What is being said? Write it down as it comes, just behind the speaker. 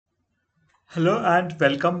Hello and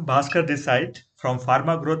welcome, Bhaskar this side from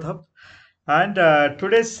Pharma Growth Hub. And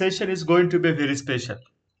today's session is going to be very special.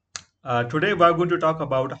 Today we are going to talk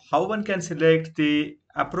about how one can select the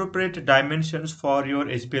appropriate dimensions for your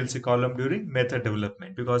HPLC column during method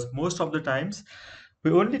development. Because most of the times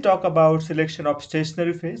we only talk about selection of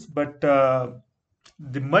stationary phase, but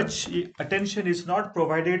the much attention is not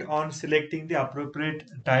provided on selecting the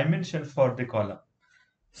appropriate dimension for the column.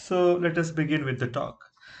 So let us begin with the talk.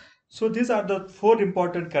 So these are the four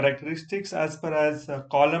important characteristics as far as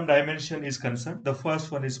column dimension is concerned. The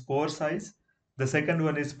first one is pore size, the second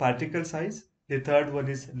one is particle size, the third one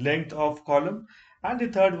is length of column, and the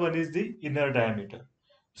third one is the inner diameter.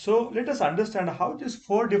 So let us understand how these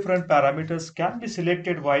four different parameters can be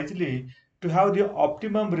selected wisely to have the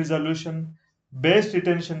optimum resolution, best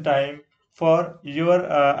retention time for your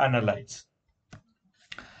analytes.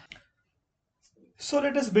 So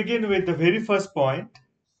let us begin with the very first point,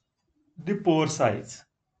 the pore size.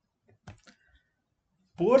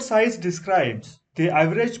 Pore size describes the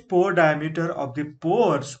average pore diameter of the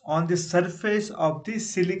pores on the surface of the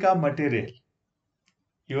silica material.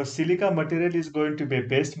 Your silica material is going to be a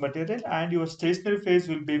base material and your stationary phase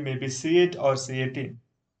will be maybe C8 or C18.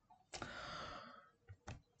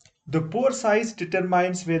 The pore size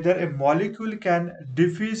determines whether a molecule can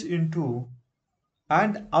diffuse into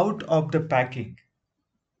and out of the packing.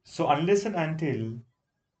 So unless and until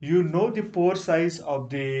you know the pore size of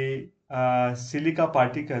the silica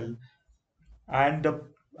particle and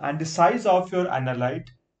the size of your analyte,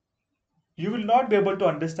 you will not be able to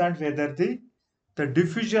understand whether the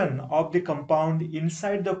diffusion of the compound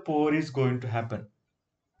inside the pore is going to happen.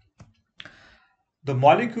 The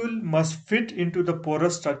molecule must fit into the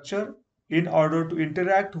porous structure in order to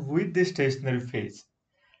interact with the stationary phase.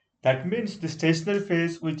 That means the stationary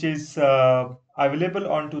phase which is available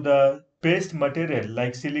onto the paste material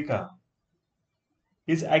like silica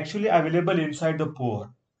is actually available inside the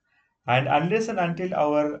pore. And unless and until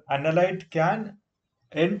our analyte can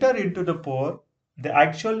enter into the pore, the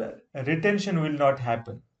actual retention will not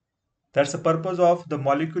happen. That's the purpose of the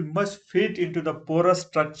molecule must fit into the porous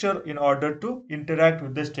structure in order to interact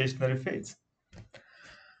with the stationary phase.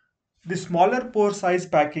 The smaller pore size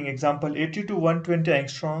packing, example 80 to 120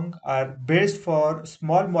 angstrom, are best for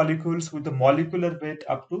small molecules with a molecular weight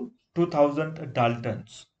up to 2000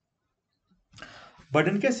 daltons. But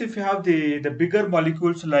in case if you have the bigger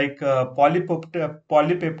molecules like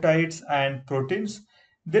polypeptides and proteins,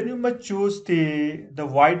 then you must choose the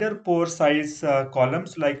wider pore size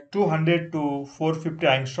columns like 200 to 450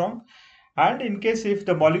 angstrom. And in case if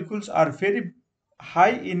the molecules are very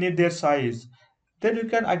high in their size, then you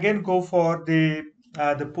can again go for the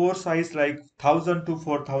pore size like 1000 to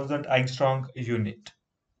 4000 angstrom unit.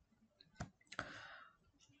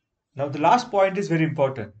 Now, the last point is very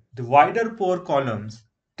important. The wider pore columns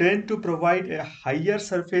tend to provide a higher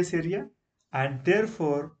surface area and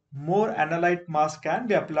therefore more analyte mass can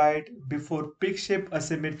be applied before peak shape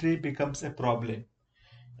asymmetry becomes a problem.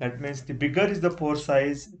 That means the bigger is the pore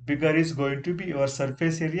size, bigger is going to be your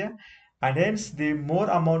surface area, and hence the more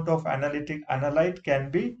amount of analyte can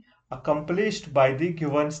be accomplished by the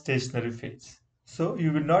given stationary phase. So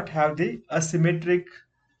you will not have the asymmetric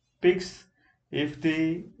peaks if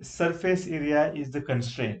the surface area is the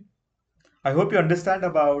constraint. I hope you understand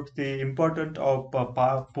about the importance of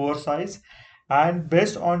pore size, and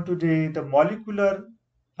based on to the molecular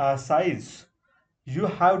size, you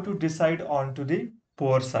have to decide on to the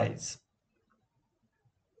pore size.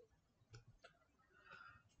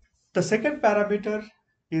 The second parameter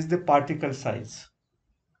is the particle size.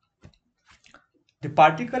 The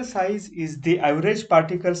particle size is the average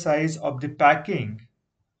particle size of the packing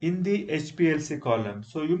in the HPLC column.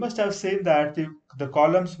 So you must have seen that the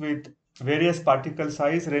columns with various particle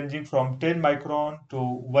size ranging from 10 micron to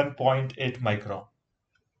 1.8 micron.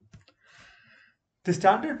 The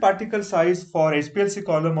standard particle size for HPLC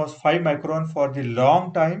column was 5 micron for the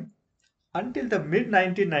long time until the mid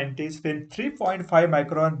 1990s when 3.5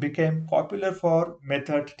 micron became popular for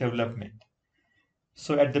method development.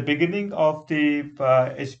 So at the beginning of the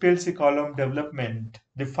HPLC column development,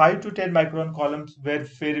 the 5 to 10 micron columns were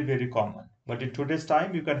very common. But in today's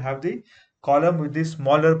time, you can have the column with the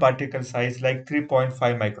smaller particle size like 3.5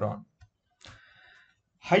 micron.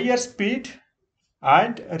 Higher speed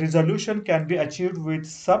and resolution can be achieved with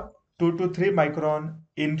sub 2 to 3 micron,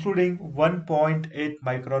 including 1.8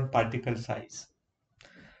 micron particle size.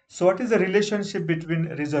 So what is the relationship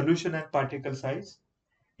between resolution and particle size?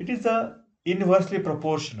 It is inversely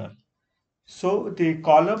proportional. So the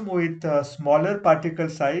column with a smaller particle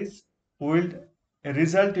size will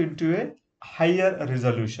result into a higher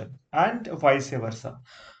resolution and vice versa.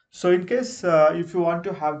 So in case if you want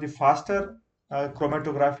to have the faster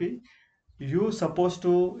chromatography, you supposed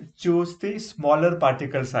to choose the smaller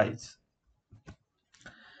particle size.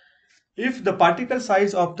 If the particle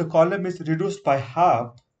size of the column is reduced by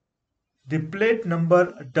half, the plate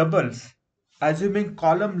number doubles, assuming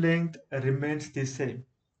column length remains the same.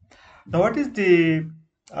 Now, what is the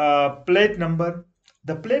plate number?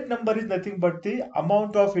 The plate number is nothing but the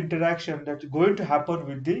amount of interaction that's going to happen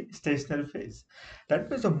with the stationary phase. That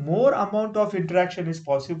means the more amount of interaction is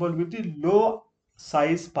possible with the low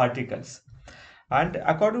size particles. And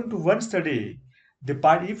according to one study,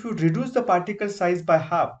 if you reduce the particle size by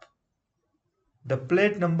half, the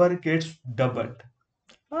plate number gets doubled.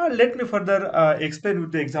 Let me further explain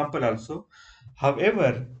with the example also.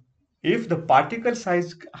 However, if the particle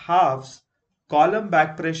size halves, column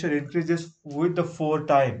back pressure increases with the 4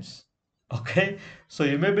 times. Okay, so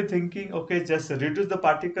you may be thinking, okay, just reduce the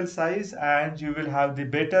particle size and you will have the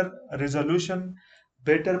better resolution,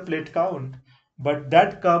 better plate count. But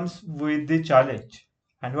that comes with the challenge.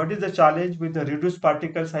 And what is the challenge with the reduced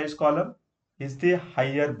particle size column? Is the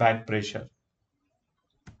higher back pressure.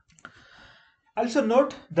 Also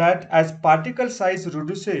note that as particle size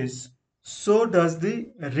reduces, so does the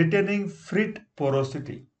retaining frit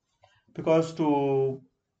porosity. Because to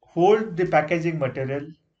hold the packaging material,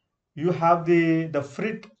 you have the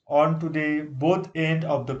frit onto the both end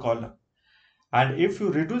of the column. And if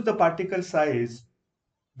you reduce the particle size,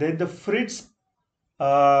 then the frit's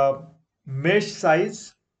uh, mesh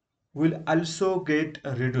size will also get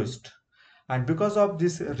reduced. And because of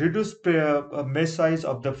this reduced mesh size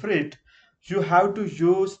of the frit, you have to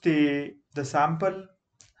use the sample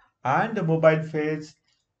and the mobile phase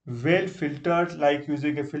well filtered, like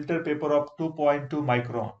using a filter paper of 2.2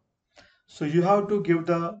 micron. So you have to give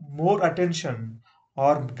the more attention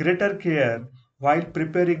or greater care while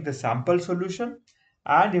preparing the sample solution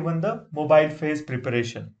and even the mobile phase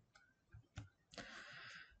preparation.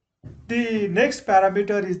 The next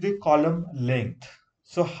parameter is the column length.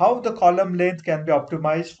 So how the column length can be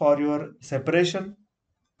optimized for your separation?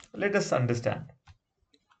 Let us understand.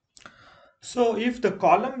 So if the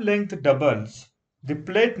column length doubles, the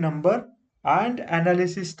plate number and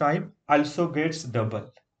analysis time also gets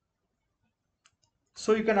double.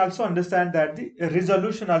 So you can also understand that the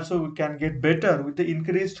resolution also can get better with the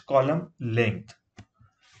increased column length.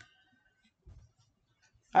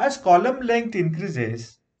 As column length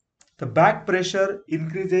increases, the back pressure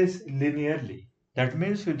increases linearly. That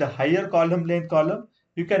means with the higher column length column,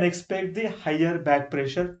 you can expect the higher back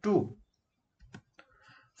pressure too.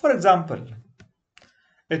 For example,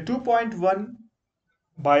 a 2.1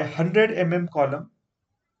 by 100 mm column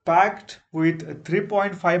packed with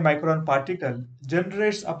 3.5 micron particle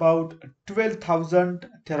generates about 12,000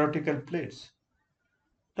 theoretical plates.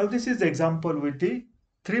 Now this is the example with the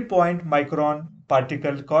 3 micron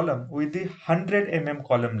particle column with the 100 mm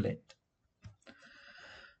column length.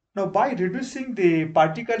 Now by reducing the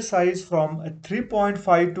particle size from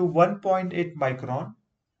 3.5 to 1.8 micron,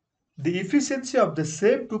 the efficiency of the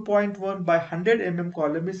same 2.1 by 100 mm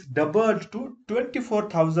column is doubled to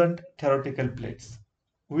 24,000 theoretical plates.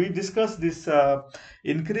 We discussed this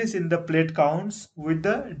increase in the plate counts with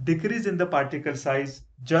the decrease in the particle size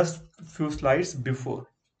just few slides before.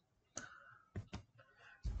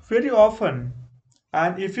 Very often,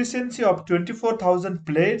 an efficiency of 24,000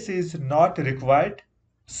 plates is not required,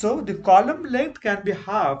 so the column length can be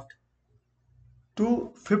halved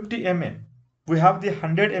to 50 mm. We have the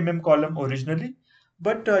 100 mm column originally,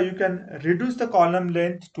 but you can reduce the column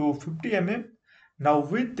length to 50 mm now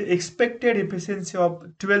with the expected efficiency of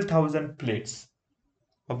 12,000 plates.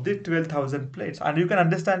 Of the 12,000 plates, and you can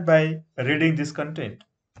understand by reading this content.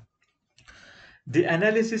 The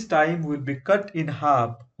analysis time will be cut in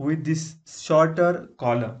half with this shorter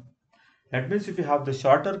column. That means if you have the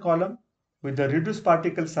shorter column with the reduced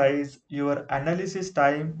particle size, your analysis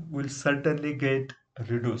time will certainly get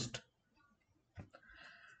reduced.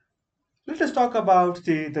 Let us talk about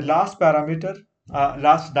the last parameter,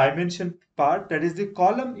 last dimension part, that is the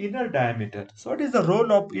column inner diameter. So what is the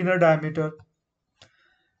role of inner diameter?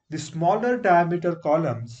 The smaller diameter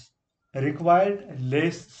columns required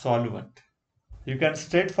less solvent. You can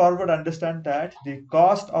straightforward understand that the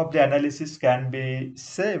cost of the analysis can be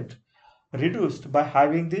saved, reduced by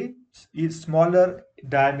having the smaller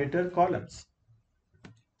diameter columns.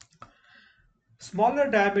 Smaller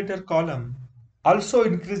diameter column also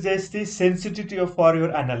increases the sensitivity for your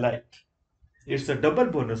analyte. It's a double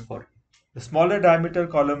bonus for you. The smaller diameter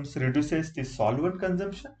columns reduces the solvent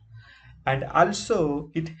consumption, and also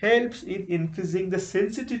it helps in increasing the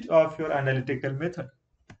sensitivity of your analytical method.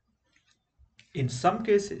 In some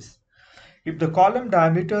cases, If the column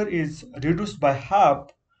diameter is reduced by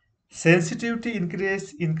half, sensitivity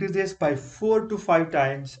increases by 4 to 5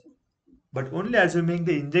 times, but only assuming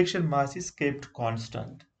the injection mass is kept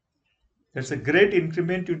constant. There's a great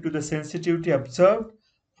increment into the sensitivity observed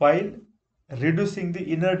while reducing the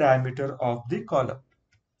inner diameter of the column.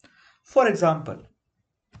 For example,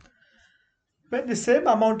 when the same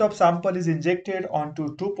amount of sample is injected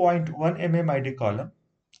onto 2.1 mm ID column,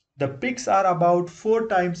 the peaks are about 4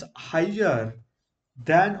 times higher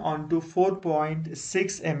than onto 4.6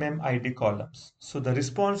 mm ID columns. So the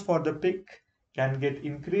response for the peak can get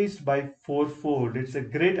increased by fourfold. It's a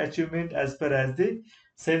great achievement as far as the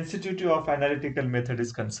sensitivity of analytical method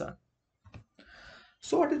is concerned.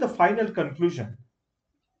 So what is the final conclusion?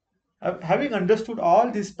 Having understood all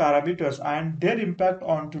these parameters and their impact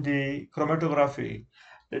onto the chromatography,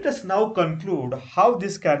 let us now conclude how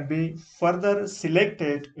this can be further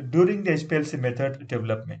selected during the HPLC method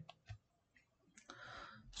development.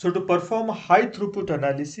 So to perform high throughput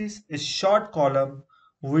analysis, a short column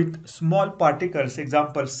with small particles,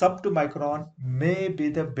 example sub 2 micron, may be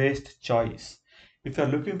the best choice. If you are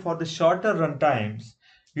looking for the shorter run times,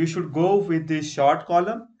 you should go with the short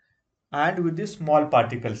column and with the small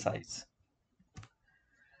particle size.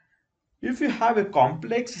 If you have a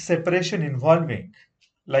complex separation involving,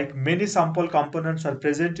 like many sample components are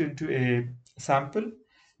present into a sample,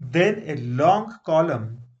 then a long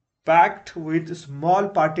column packed with small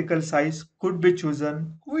particle size could be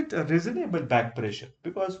chosen with a reasonable back pressure,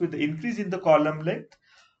 because with the increase in the column length,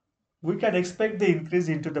 we can expect the increase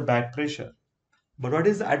into the back pressure. But what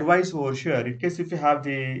is the advice over here? In case if you have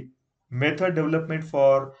the method development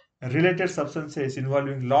for related substances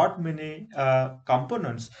involving lot many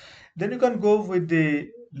components, then you can go with the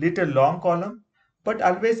little long column, but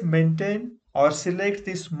always maintain or select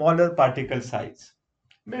the smaller particle size.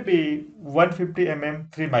 Maybe 150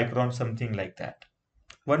 mm, 3 micron, something like that.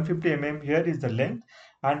 150 mm here is the length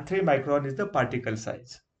and 3 micron is the particle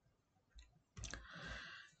size.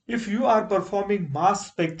 If you are performing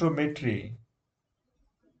mass spectrometry,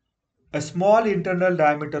 a small internal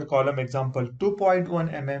diameter column, example 2.1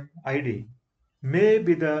 mm ID, may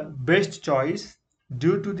be the best choice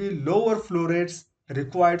due to the lower flow rates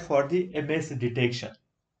required for the MS detection.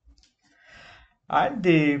 And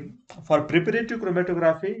for preparative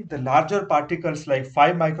chromatography, the larger particles like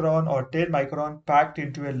 5 micron or 10 micron packed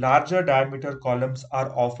into a larger diameter columns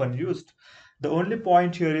are often used. The only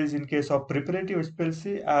point here is in case of preparative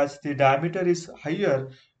HPLC, as the diameter is higher,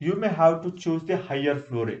 you may have to choose the higher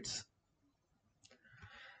flow rates.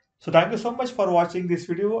 So thank you so much for watching this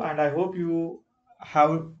video, and I hope you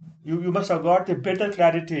must have got a better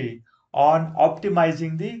clarity on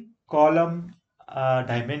optimizing the column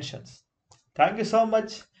dimensions. Thank you so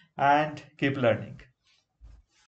much and keep learning.